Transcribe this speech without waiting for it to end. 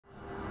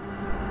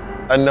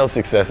I know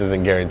success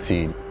isn't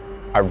guaranteed.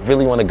 I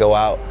really want to go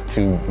out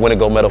to win a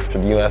gold medal for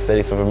the United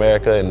States of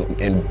America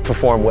and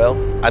perform well.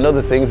 I know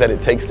the things that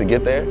it takes to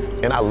get there,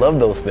 and I love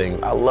those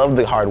things. I love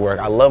the hard work.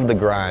 I love the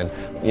grind.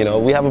 You know,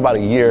 we have about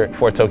a year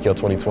before Tokyo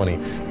 2020,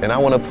 and I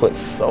want to put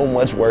so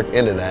much work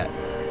into that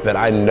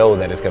I know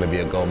that it's going to be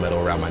a gold medal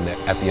around my neck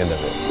at the end of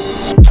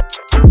it.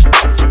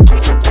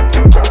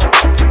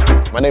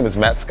 My name is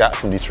Matt Scott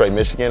from Detroit,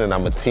 Michigan, and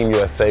I'm a Team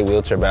USA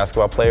wheelchair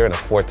basketball player and a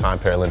 4-time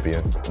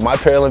Paralympian. My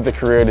Paralympic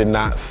career did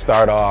not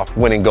start off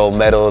winning gold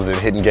medals and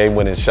hitting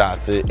game-winning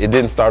shots. It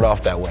didn't start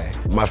off that way.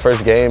 My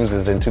first games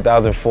was in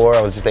 2004.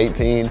 I was just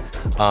 18,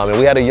 and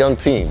we had a young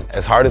team.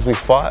 As hard as we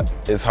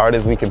fought, as hard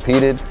as we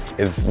competed,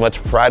 as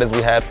much pride as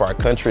we had for our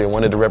country and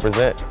wanted to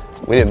represent,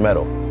 we didn't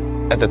medal.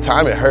 At the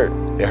time, it hurt.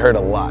 It hurt a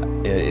lot.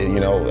 You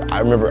know, I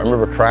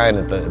remember crying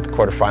at the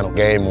quarterfinal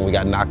game when we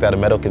got knocked out of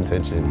medal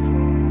contention.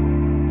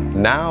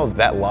 Now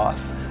that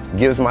loss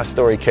gives my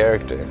story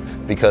character,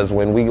 because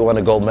when we won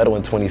a gold medal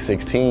in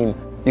 2016,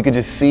 you could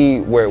just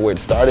see where it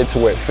started to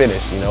where it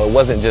finished. You know, it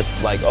wasn't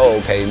just like, oh,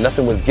 okay,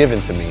 nothing was given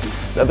to me.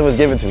 Nothing was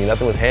given to me,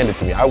 nothing was handed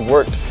to me. I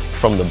worked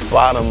from the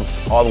bottom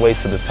all the way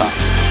to the top.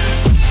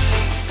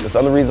 That's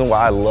another reason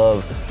why I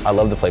love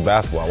to play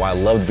basketball, why I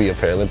love to be a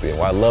Paralympian,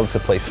 why I love to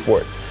play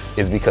sports,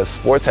 is because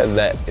sports has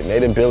that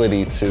innate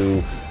ability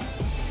to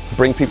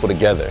bring people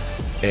together.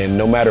 And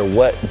no matter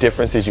what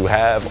differences you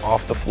have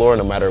off the floor,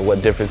 no matter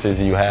what differences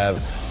you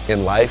have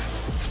in life,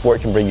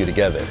 sport can bring you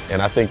together.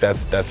 And I think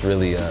that's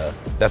really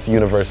that's a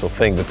universal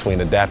thing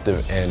between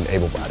adaptive and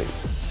able-bodied.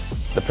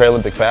 The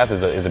Paralympic path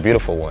is a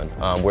beautiful one.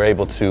 We're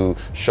able to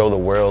show the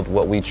world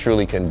what we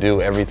truly can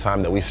do every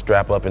time that we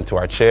strap up into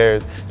our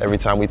chairs, every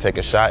time we take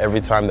a shot,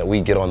 every time that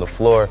we get on the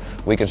floor.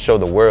 We can show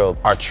the world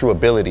our true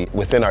ability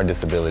within our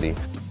disability.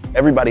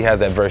 Everybody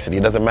has adversity.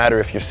 It doesn't matter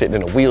if you're sitting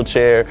in a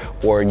wheelchair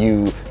or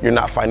you're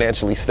not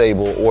financially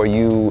stable, or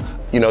you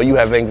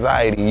have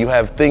anxiety, you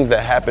have things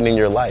that happen in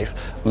your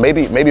life.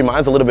 Maybe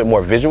mine's a little bit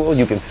more visual.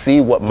 You can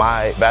see what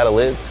my battle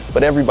is,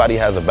 but everybody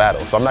has a battle.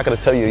 So I'm not going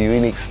to tell you a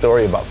unique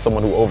story about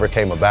someone who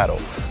overcame a battle.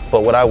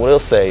 But what I will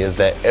say is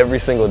that every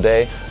single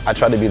day, I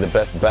try to be the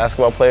best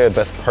basketball player, the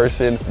best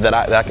person that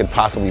I could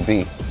possibly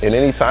be. And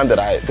any time that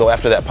I go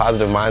after that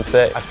positive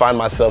mindset, I find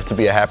myself to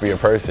be a happier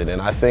person.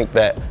 And I think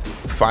that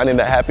finding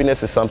that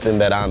happiness is something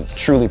that I'm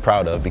truly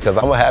proud of, because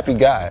I'm a happy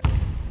guy.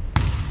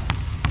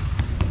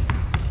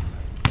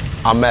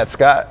 I'm Matt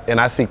Scott, and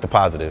I seek the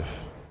positive.